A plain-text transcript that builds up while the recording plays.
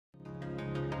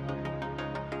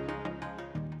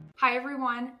Hi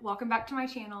everyone, welcome back to my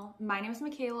channel. My name is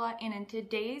Michaela, and in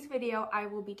today's video I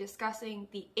will be discussing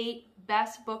the 8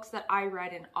 best books that I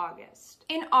read in August.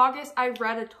 In August I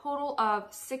read a total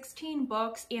of 16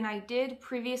 books, and I did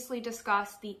previously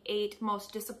discuss the 8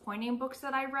 most disappointing books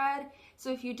that I read.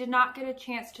 So if you did not get a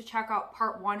chance to check out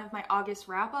part 1 of my August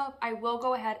wrap up, I will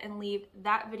go ahead and leave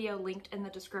that video linked in the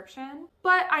description.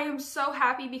 But I am so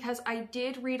happy because I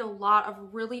did read a lot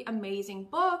of really amazing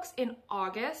books in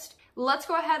August. Let's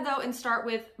go ahead though and start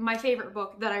with my favorite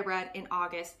book that I read in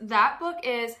August. That book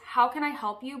is How Can I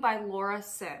Help You by Laura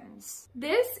Sims.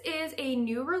 This is a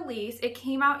new release. It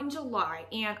came out in July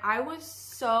and I was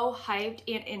so hyped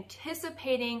and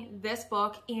anticipating this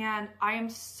book, and I am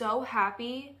so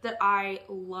happy that I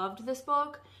loved this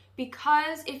book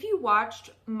because if you watched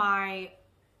my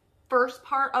first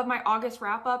part of my August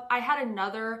wrap up, I had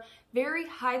another very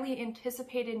highly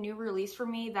anticipated new release for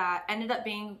me that ended up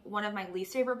being one of my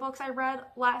least favorite books I read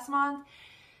last month.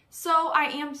 So I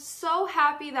am so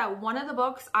happy that one of the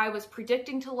books I was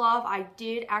predicting to love, I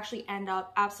did actually end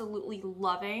up absolutely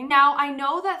loving. Now, I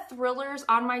know that thrillers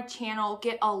on my channel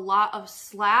get a lot of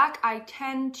slack. I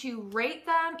tend to rate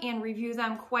them and review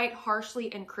them quite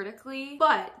harshly and critically,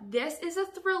 but this is a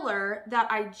thriller that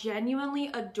I genuinely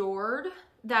adored,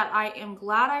 that I am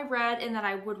glad I read, and that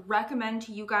I would recommend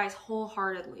to you guys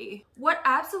wholeheartedly. What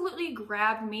absolutely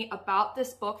grabbed me about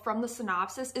this book from the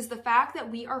synopsis is the fact that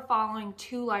we are following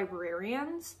 2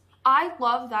 librarians. I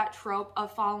love that trope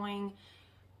of following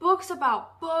books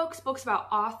about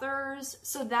authors,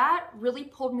 so that really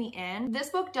pulled me in. This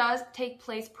book does take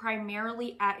place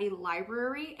primarily at a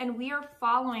library, and we are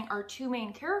following our 2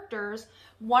 main characters,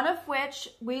 one of which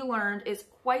we learned is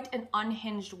quite an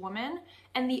unhinged woman,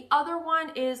 and the other one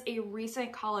is a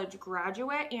recent college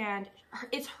graduate, and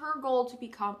it's her goal to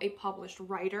become a published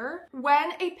writer.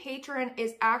 When a patron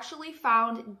is actually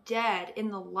found dead in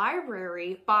the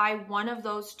library by one of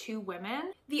those 2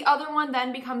 women, the other one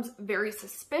then becomes very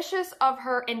suspicious of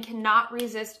her and cannot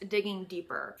resist digging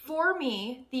deeper. For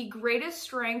me, the greatest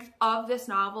strength of this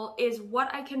novel is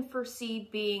what I can foresee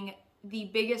being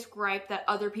the biggest gripe that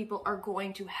other people are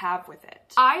going to have with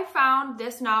it. I found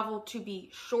this novel to be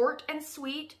short and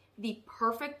sweet, the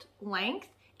perfect length.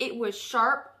 It was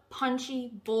sharp,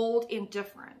 punchy, bold, and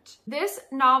different. This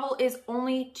novel is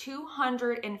only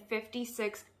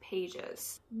 256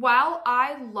 pages. While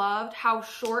I loved how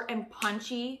short and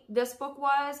punchy this book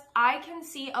was, I can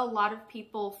see a lot of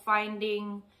people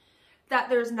finding that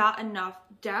there's not enough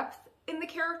depth in the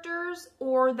characters,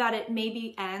 or that it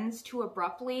maybe ends too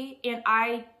abruptly, and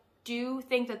I do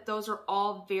think that those are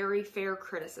all very fair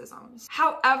criticisms.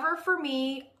 However, for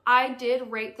me, I did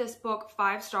rate this book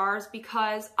 5 stars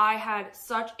because I had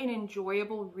such an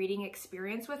enjoyable reading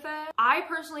experience with it. I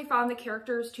personally found the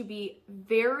characters to be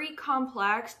very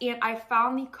complex, and I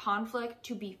found the conflict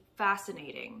to be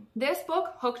fascinating. This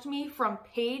book hooked me from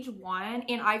page 1,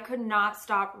 and I could not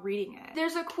stop reading it.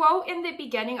 There's a quote in the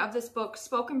beginning of this book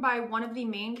spoken by one of the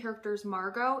main characters,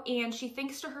 Margot, and she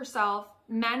thinks to herself,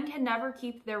 "Men can never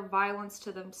keep their violence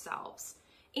to themselves."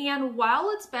 And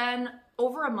while it's been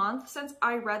over a month since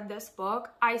I read this book,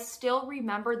 I still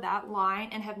remember that line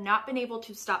and have not been able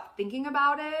to stop thinking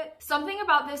about it. Something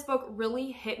about this book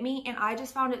really hit me, and I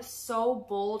just found it so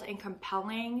bold and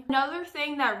compelling. Another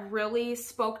thing that really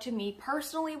spoke to me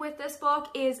personally with this book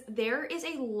is there is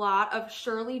a lot of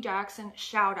Shirley Jackson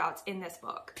shout outs in this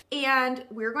book. And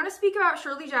we're going to speak about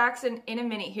Shirley Jackson in a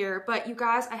minute here, but you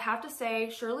guys, I have to say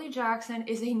Shirley Jackson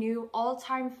is a new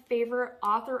all-time favorite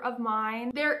author of mine.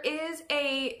 There is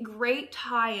a great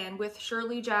tie-in with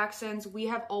Shirley Jackson's We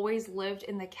Have Always Lived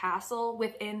in the Castle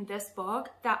within this book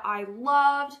that I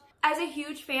loved. As a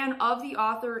huge fan of the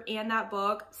author and that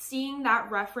book, seeing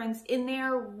that reference in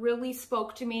there really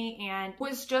spoke to me and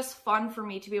was just fun for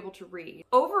me to be able to read.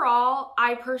 Overall,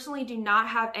 I personally do not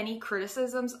have any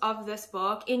criticisms of this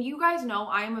book, and you guys know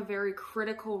I am a very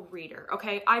critical reader,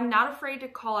 okay? I'm not afraid to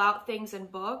call out things in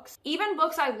books. Even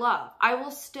books I love, I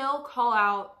will still call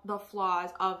out the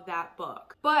flaws of that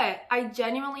book. But I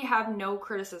genuinely have no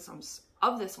criticisms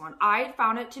of this one. I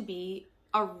found it to be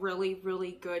a really,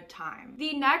 really good time.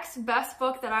 The next best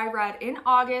book that I read in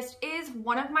August is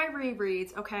one of my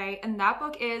rereads, okay? And that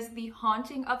book is The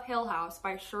Haunting of Hill House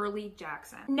by Shirley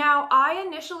Jackson. Now, I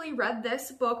initially read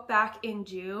this book back in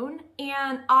June,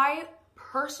 and I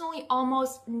personally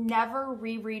almost never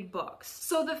reread books.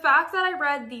 So the fact that I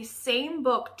read the same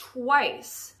book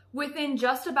twice within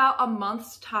just about a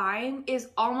month's time is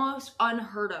almost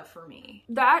unheard of for me.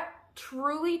 That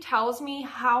truly tells me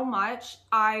how much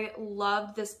I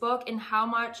loved this book and how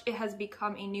much it has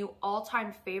become a new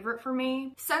all-time favorite for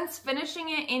me. Since finishing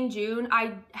it in June,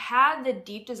 I had the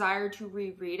deep desire to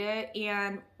reread it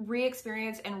and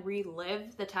re-experience and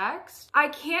relive the text. I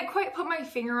can't quite put my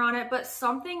finger on it, but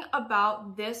something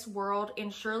about this world in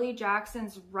Shirley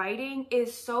Jackson's writing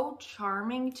is so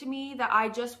charming to me that I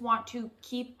just want to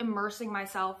keep immersing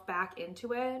myself back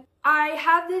into it. I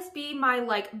had this be my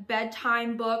like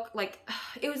bedtime book. Like,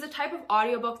 it was a type of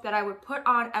audiobook that I would put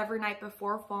on every night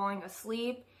before falling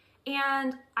asleep,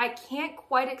 and I can't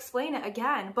quite explain it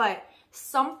again, but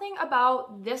something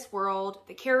about this world,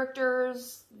 the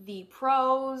characters, the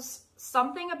prose,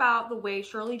 something about the way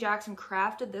Shirley Jackson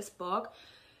crafted this book,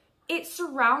 it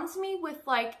surrounds me with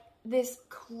like this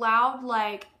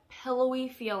cloud-like pillowy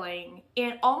feeling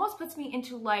and almost puts me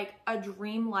into like a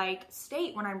dreamlike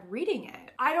state when I'm reading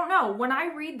it. I don't know, when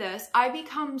I read this, I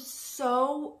become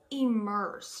so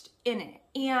immersed in it,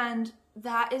 and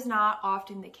that is not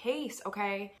often the case,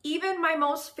 okay? Even my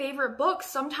most favorite books,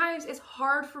 sometimes it's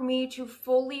hard for me to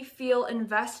fully feel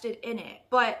invested in it,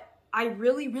 but I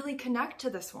really, really connect to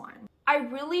this one. I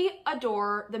really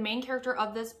adore the main character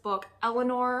of this book,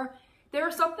 Eleanor.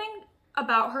 There's something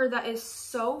about her that is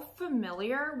so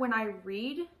familiar when I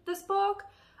read this book.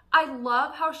 I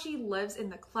love how she lives in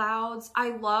the clouds. I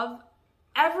love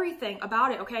everything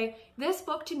about it, okay? This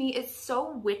book to me is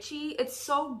so witchy. It's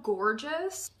so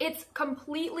gorgeous. It's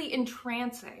completely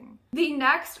entrancing. The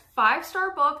next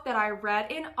 5-star book that I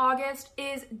read in August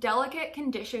is Delicate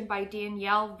Condition by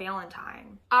Danielle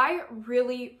Valentine. I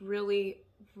really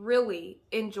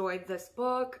enjoyed this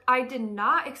book. I did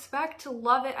not expect to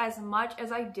love it as much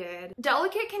as I did.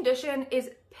 Delicate Condition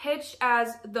is pitched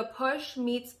as The Push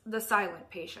meets The Silent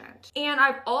Patient. And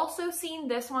I've also seen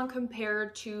this one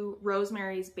compared to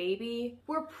Rosemary's Baby.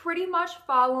 We're pretty much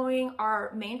following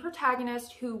our main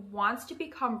protagonist who wants to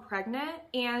become pregnant,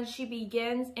 and she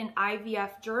begins an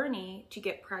IVF journey to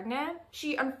get pregnant.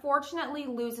 She unfortunately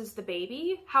loses the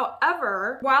baby.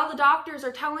 However, while the doctors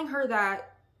are telling her that,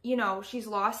 you know, she's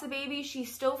lost the baby, she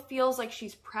still feels like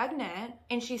she's pregnant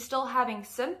and she's still having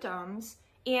symptoms.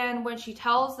 And when she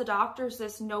tells the doctors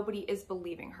this, nobody is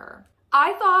believing her.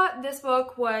 I thought this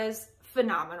book was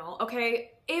phenomenal,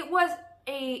 okay? It was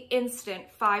a instant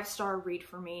 5-star read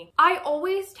for me. I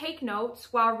always take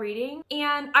notes while reading,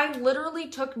 and I literally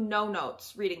took no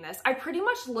notes reading this. I pretty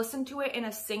much listened to it in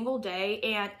a single day,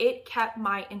 and it kept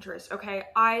my interest, okay?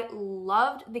 I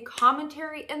loved the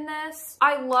commentary in this.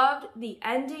 I loved the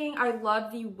ending. I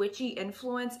loved the witchy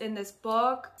influence in this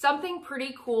book. Something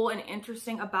pretty cool and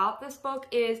interesting about this book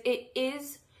is it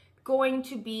is going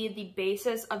to be the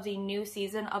basis of the new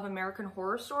season of American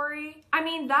Horror Story. I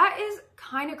mean, that is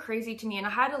kind of crazy to me, and I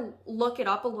had to look it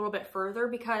up a little bit further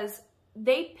because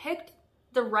they picked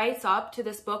the rights up to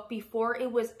this book before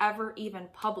it was ever even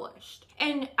published.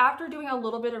 And after doing a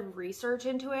little bit of research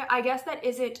into it, I guess that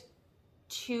isn't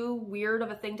too weird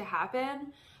of a thing to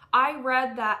happen. I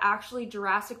read that actually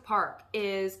Jurassic Park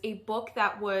is a book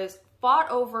that was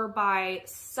fought over by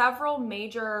several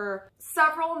major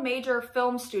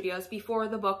film studios before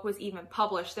the book was even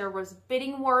published. There was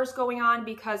bidding wars going on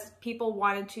because people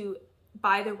wanted to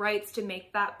buy the rights to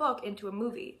make that book into a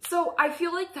movie. So I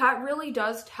feel like that really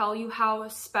does tell you how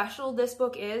special this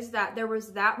book is, that there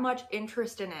was that much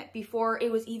interest in it before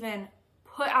it was even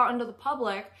put out into the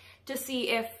public to see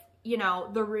if, you know,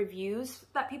 the reviews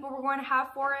that people were going to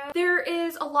have for it. There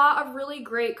is a lot of really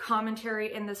great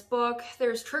commentary in this book.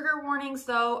 There's trigger warnings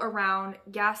though around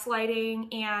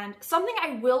gaslighting, and something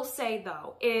I will say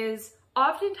though is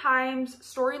oftentimes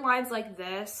storylines like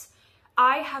this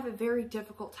I have a very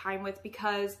difficult time with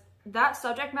because that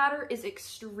subject matter is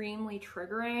extremely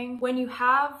triggering. When you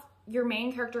have your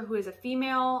main character who is a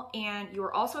female and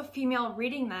you're also a female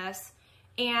reading this,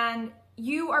 and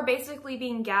you are basically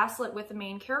being gaslit with the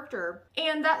main character,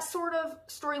 and that sort of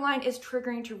storyline is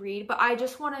triggering to read. But I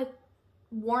just want to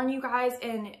warn you guys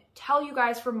and tell you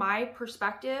guys from my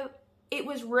perspective, it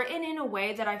was written in a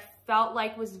way that I felt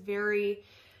like was very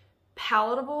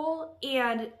palatable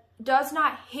and does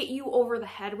not hit you over the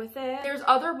head with it. There's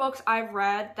other books I've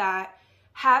read that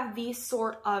have these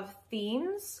sort of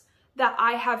themes that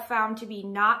I have found to be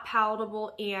not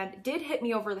palatable and did hit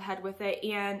me over the head with it,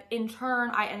 and in turn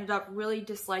I ended up really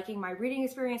disliking my reading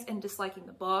experience and disliking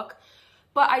the book.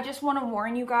 But I just want to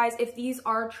warn you guys, if these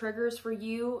are triggers for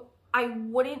you, I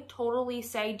wouldn't totally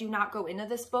say do not go into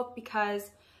this book,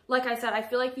 because like I said, I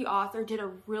feel like the author did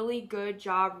a really good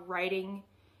job writing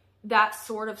that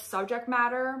sort of subject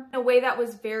matter in a way that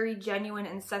was very genuine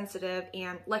and sensitive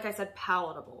and, like I said,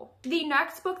 palatable. The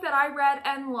next book that I read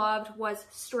and loved was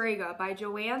Strega by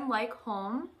Joanne Lyke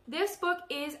Holm. This book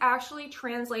is actually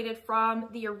translated from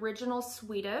the original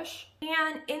Swedish,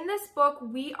 and in this book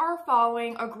we are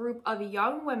following a group of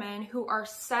young women who are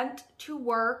sent to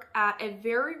work at a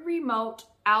very remote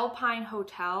alpine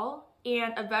hotel,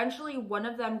 and eventually one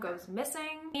of them goes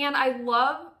missing. And I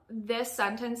love this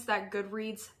sentence that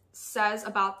Goodreads says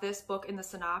about this book in the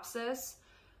synopsis.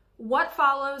 What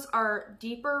follows are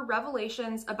deeper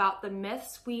revelations about the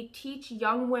myths we teach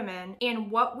young women and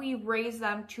what we raise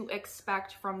them to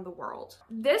expect from the world.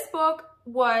 This book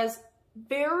was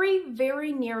very,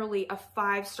 very nearly a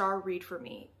 5-star read for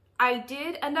me. I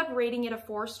did end up rating it a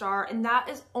 4-star, and that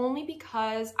is only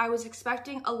because I was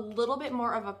expecting a little bit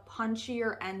more of a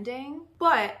punchier ending,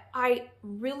 but I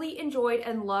really enjoyed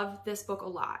and loved this book a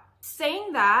lot.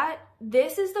 Saying that,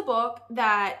 this is the book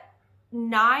that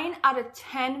 9 out of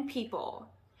 10 people,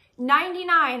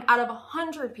 99 out of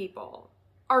 100 people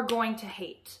are going to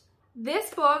hate.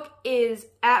 This book is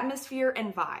atmosphere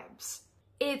and vibes.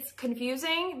 It's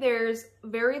confusing, there's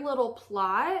very little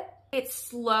plot, it's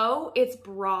slow, it's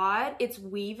broad, it's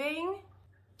weaving.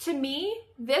 To me,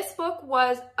 this book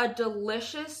was a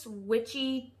delicious,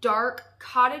 witchy, dark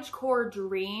cottagecore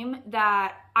dream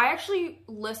that I actually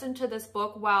listened to this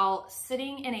book while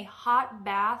sitting in a hot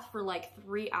bath for like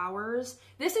 3 hours.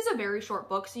 This is a very short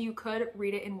book, so you could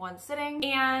read it in one sitting,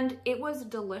 and it was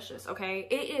delicious, okay?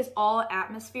 It is all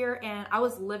atmosphere, and I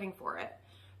was living for it.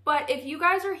 But if you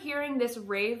guys are hearing this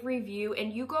rave review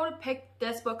and you go to pick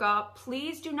this book up,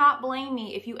 please do not blame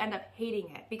me if you end up hating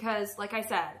it, because like I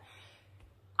said,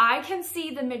 I can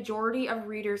see the majority of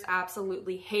readers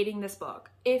absolutely hating this book.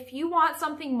 If you want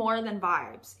something more than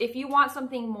vibes, if you want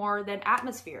something more than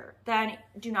atmosphere, then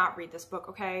do not read this book,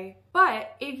 okay?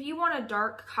 But if you want a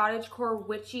dark cottagecore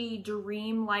witchy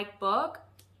dream-like book,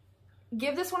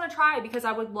 give this one a try because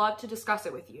I would love to discuss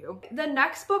it with you. The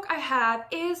next book I have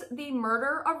is The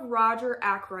Murder of Roger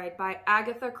Ackroyd by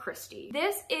Agatha Christie.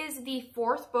 This is the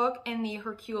 4th book in the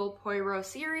Hercule Poirot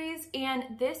series, and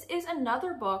this is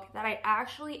another book that I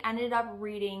actually ended up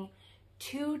reading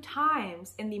 2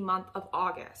 times in the month of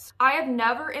August. I have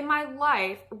never in my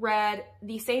life read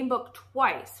the same book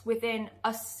twice within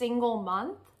a single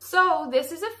month. So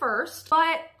this is a first,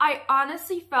 but I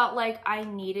honestly felt like I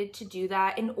needed to do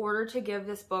that in order to give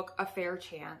this book a fair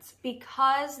chance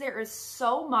because there is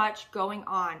so much going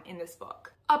on in this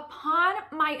book. Upon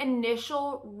my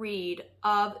initial read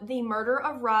of The Murder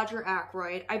of Roger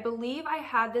Ackroyd, I believe I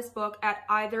had this book at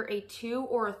either a 2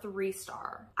 or a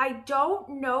 3-star. I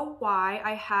don't know why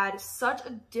I had such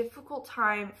a difficult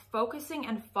time focusing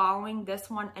and following this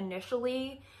one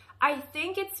initially. I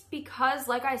think it's because,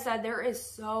 like I said, there is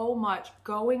so much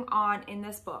going on in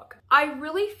this book. I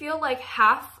really feel like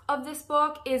half of this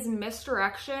book is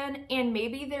misdirection, and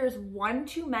maybe there's one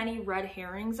too many red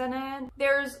herrings in it.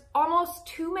 There's almost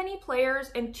too many players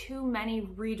and too many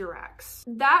redirects.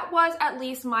 That was at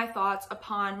least my thoughts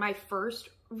upon my first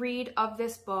read of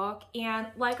this book, and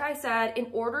like I said, in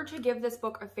order to give this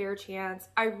book a fair chance,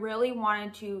 I really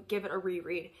wanted to give it a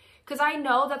reread. Because I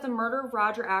know that The Murder of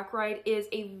Roger Ackroyd is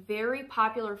a very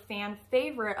popular fan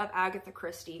favorite of Agatha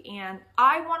Christie, and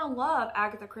I want to love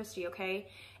Agatha Christie, okay?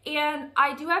 And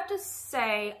I do have to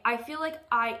say, I feel like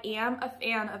I am a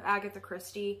fan of Agatha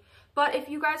Christie, but if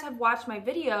you guys have watched my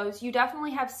videos, you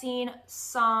definitely have seen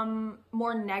some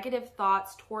more negative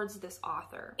thoughts towards this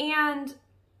author. And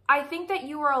I think that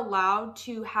you are allowed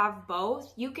to have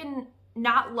both. You can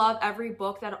not love every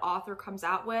book that an author comes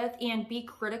out with and be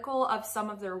critical of some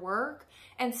of their work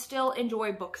and still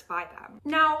enjoy books by them.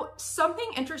 Now, something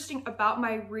interesting about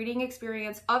my reading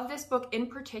experience of this book in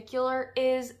particular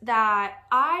is that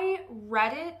I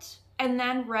read it and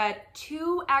then read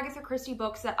 2 Agatha Christie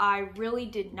books that I really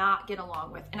did not get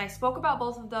along with. And I spoke about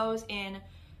both of those in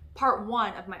part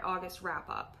 1 of my August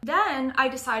wrap-up. Then I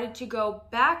decided to go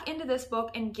back into this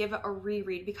book and give it a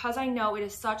reread because I know it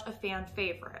is such a fan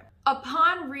favorite.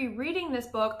 Upon rereading this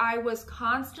book, I was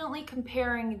constantly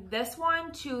comparing this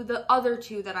one to the other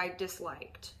 2 that I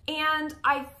disliked. And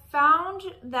I found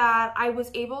that I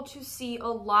was able to see a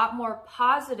lot more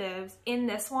positives in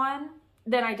this one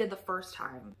than I did the first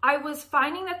time. I was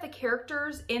finding that the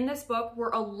characters in this book were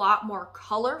a lot more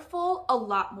colorful, a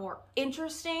lot more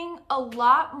interesting, a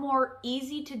lot more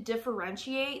easy to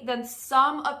differentiate than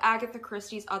some of Agatha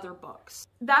Christie's other books.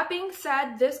 That being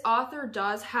said, this author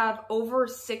does have over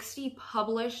 60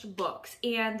 published books,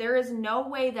 and there is no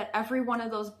way that every one of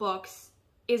those books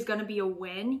is gonna be a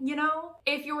win, you know?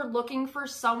 If you're looking for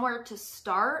somewhere to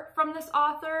start from this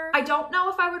author, I don't know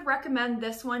if I would recommend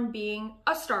this one being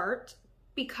a start,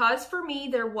 because for me,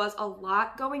 there was a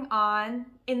lot going on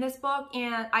in this book,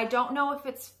 and I don't know if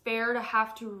it's fair to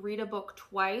have to read a book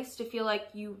twice to feel like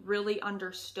you really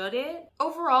understood it.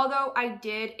 Overall though, I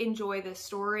did enjoy this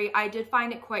story. I did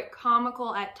find it quite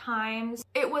comical at times.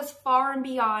 It was far and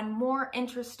beyond more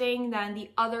interesting than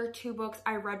the other 2 books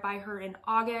I read by her in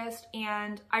August,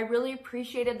 and I really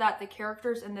appreciated that the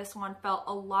characters in this one felt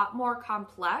a lot more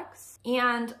complex,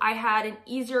 and I had an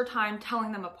easier time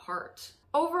telling them apart.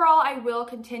 Overall, I will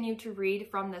continue to read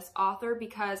from this author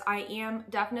because I am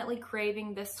definitely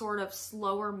craving this sort of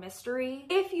slower mystery.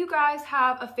 If you guys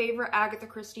have a favorite Agatha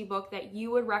Christie book that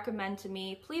you would recommend to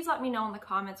me, please let me know in the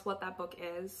comments what that book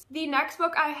is. The next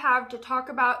book I have to talk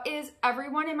about is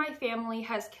Everyone in My Family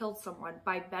Has Killed Someone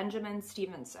by Benjamin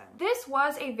Stevenson. This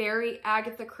was a very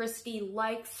Agatha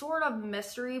Christie-like sort of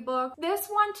mystery book. This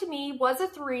one to me was a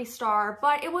 3-star,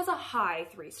 but it was a high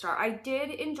 3-star. I did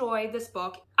enjoy this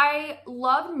book. I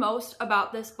loved most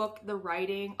about this book the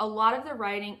writing. A lot of the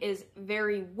writing is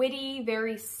very witty,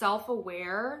 very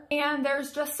self-aware, and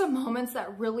there's just some moments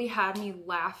that really had me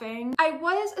laughing. I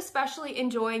was especially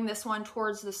enjoying this one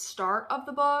towards the start of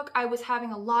the book. I was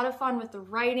having a lot of fun with the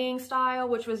writing style,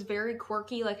 which was very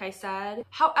quirky, like I said.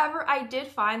 However, I did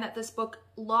find that this book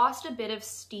lost a bit of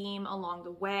steam along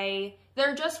the way.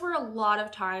 There just were a lot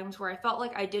of times where I felt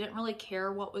like I didn't really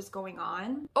care what was going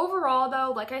on. Overall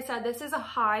though, like I said, this is a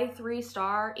high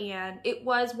 3-star, and it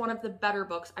was one of the better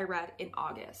books I read in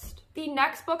August. The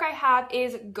next book I have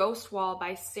is Ghostwall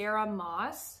by Sarah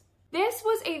Moss. This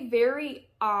was a very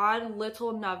odd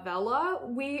little novella.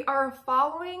 We are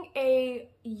following a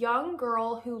young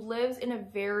girl who lives in a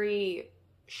very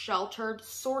sheltered,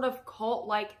 sort of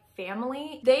cult-like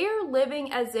family. They are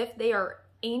living as if they are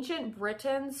ancient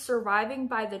Britons surviving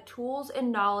by the tools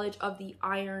and knowledge of the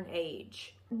Iron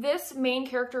Age. This main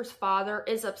character's father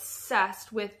is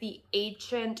obsessed with the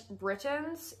ancient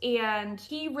Britons, and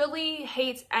he really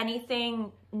hates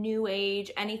anything new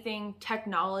age, anything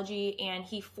technology, and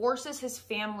he forces his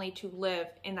family to live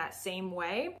in that same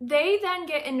way. They then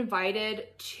get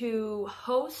invited to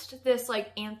host this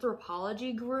like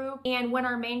anthropology group, and when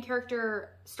our main character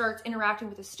starts interacting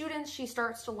with the students, she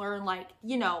starts to learn like,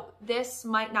 you know, this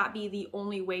might not be the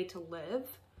only way to live.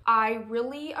 I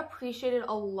really appreciated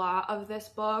a lot of this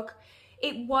book.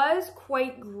 It was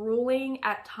quite grueling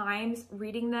at times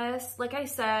reading this. Like I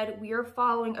said, we are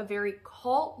following a very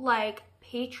cult-like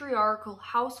patriarchal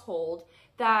household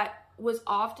that was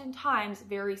oftentimes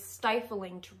very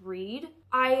stifling to read.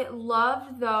 I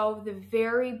loved, though, the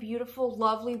very beautiful,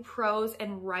 lovely prose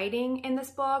and writing in this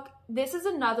book. This is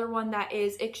another one that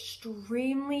is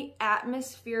extremely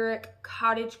atmospheric,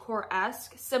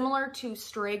 cottagecore-esque, similar to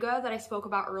Strega that I spoke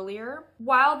about earlier.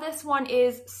 While this one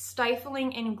is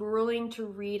stifling and grueling to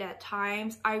read at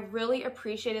times, I really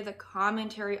appreciated the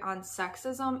commentary on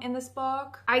sexism in this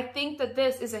book. I think that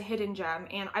this is a hidden gem,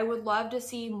 and I would love to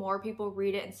see more people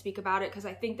read it and speak about it because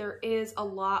I think there is a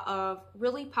lot of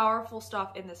really powerful stuff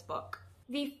in this book.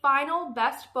 The final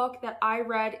best book that I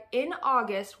read in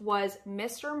August was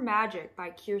Mr. Magic by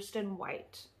Kiersten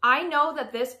White. I know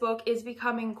that this book is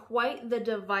becoming quite the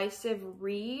divisive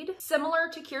read, similar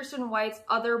to Kiersten White's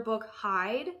other book,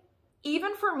 Hide.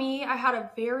 Even for me, I had a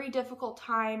very difficult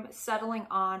time settling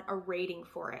on a rating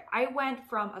for it. I went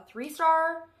from a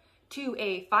 3-star to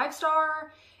a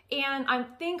 5-star, and I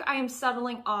think I am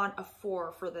settling on a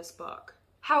 4 for this book.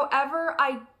 However,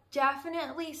 I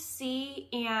definitely see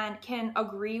and can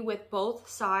agree with both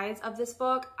sides of this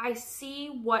book. I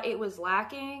see what it was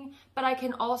lacking, but I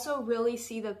can also really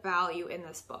see the value in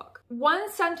this book. One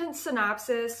sentence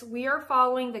synopsis: we are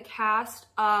following the cast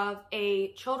of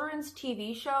a children's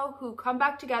TV show who come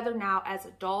back together now as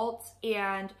adults,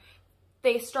 and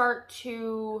they start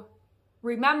to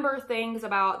remember things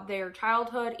about their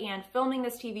childhood and filming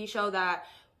this TV show that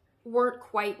weren't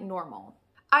quite normal.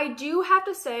 I do have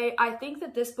to say, I think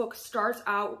that this book starts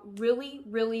out really,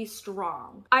 really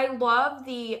strong. I love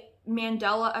the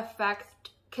Mandela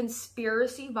effect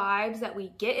conspiracy vibes that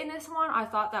we get in this one. I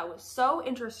thought that was so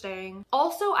interesting.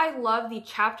 Also, I love the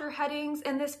chapter headings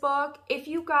in this book. If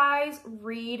you guys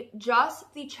read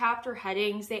just the chapter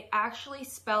headings, they actually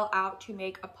spell out to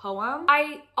make a poem.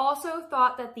 I also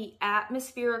thought that the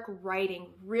atmospheric writing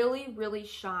really, really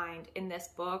shined in this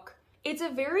book. It's a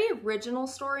very original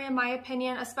story in my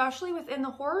opinion, especially within the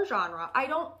horror genre. I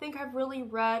don't think I've really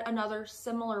read another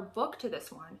similar book to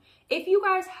this one. If you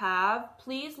guys have,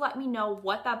 please let me know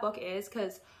what that book is,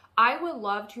 because I would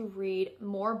love to read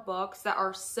more books that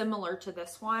are similar to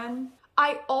this one.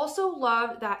 I also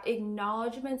love that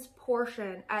acknowledgments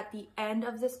portion at the end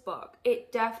of this book.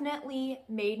 It definitely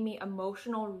made me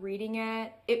emotional reading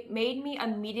it. It made me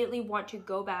immediately want to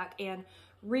go back and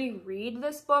reread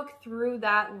this book through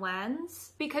that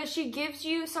lens, because she gives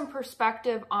you some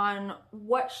perspective on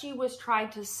what she was trying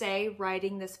to say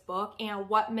writing this book and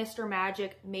what Mr.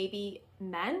 Magic maybe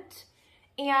meant.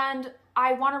 And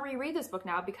I want to reread this book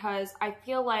now because I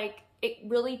feel like it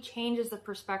really changes the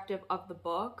perspective of the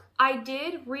book. I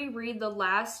did reread the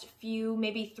last few,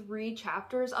 maybe 3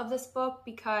 chapters of this book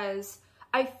because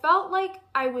I felt like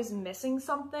I was missing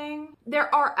something.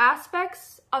 There are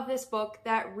aspects of this book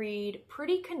that read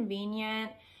pretty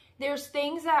convenient. There's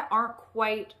things that aren't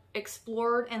quite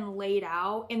explored and laid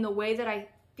out in the way that I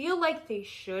feel like they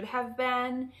should have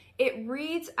been. It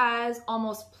reads as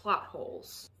almost plot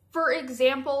holes. For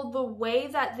example, the way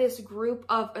that this group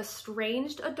of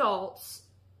estranged adults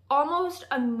almost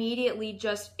immediately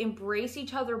just embrace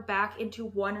each other back into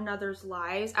one another's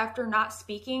lives after not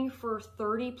speaking for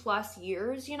 30 plus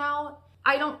years, you know?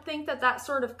 I don't think that that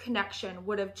sort of connection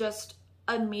would have just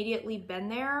immediately been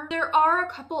there. There are a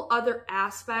couple other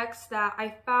aspects that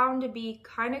I found to be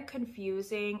kind of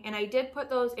confusing, and I did put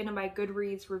those into my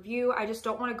Goodreads review. I just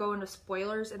don't want to go into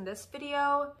spoilers in this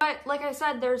video. But like I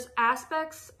said, there's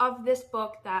aspects of this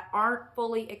book that aren't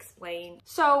fully explained.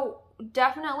 So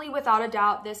definitely, without a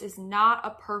doubt, this is not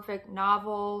a perfect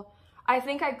novel. I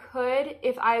think I could,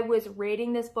 if I was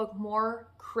rating this book more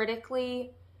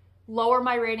critically, lower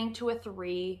my rating to a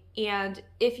 3, and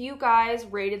if you guys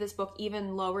rated this book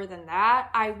even lower than that,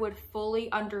 I would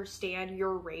fully understand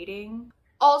your rating.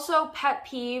 Also, pet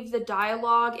peeve, the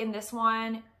dialogue in this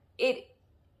one, it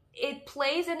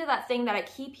plays into that thing that I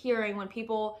keep hearing when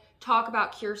people talk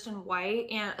about Kiersten White,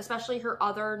 and especially her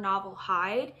other novel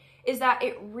Hyde, is that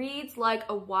it reads like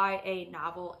a YA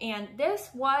novel, and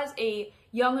this was a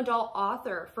young adult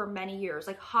author for many years.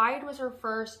 Like, Hyde was her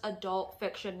first adult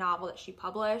fiction novel that she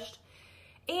published,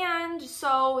 and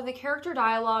so the character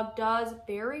dialogue does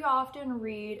very often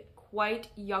read quite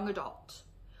young adult.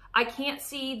 I can't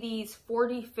see these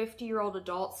 40, 50-year-old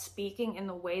adults speaking in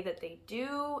the way that they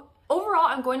do. Overall,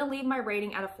 I'm going to leave my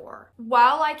rating at a 4.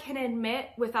 While I can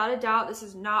admit, without a doubt, this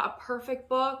is not a perfect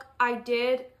book, I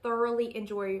did thoroughly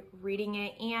enjoy reading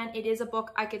it, and it is a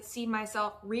book I could see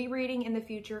myself rereading in the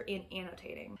future and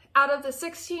annotating. Out of the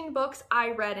 16 books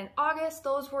I read in August,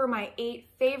 those were my 8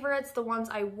 favorites, the ones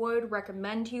I would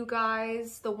recommend to you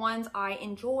guys, the ones I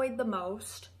enjoyed the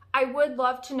most. I would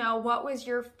love to know, what was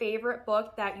your favorite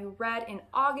book that you read in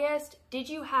August? Did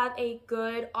you have a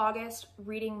good August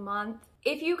reading month?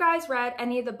 If you guys read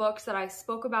any of the books that I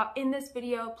spoke about in this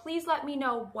video, please let me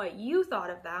know what you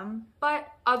thought of them.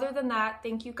 But other than that,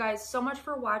 thank you guys so much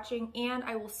for watching, and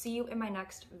I will see you in my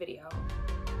next video.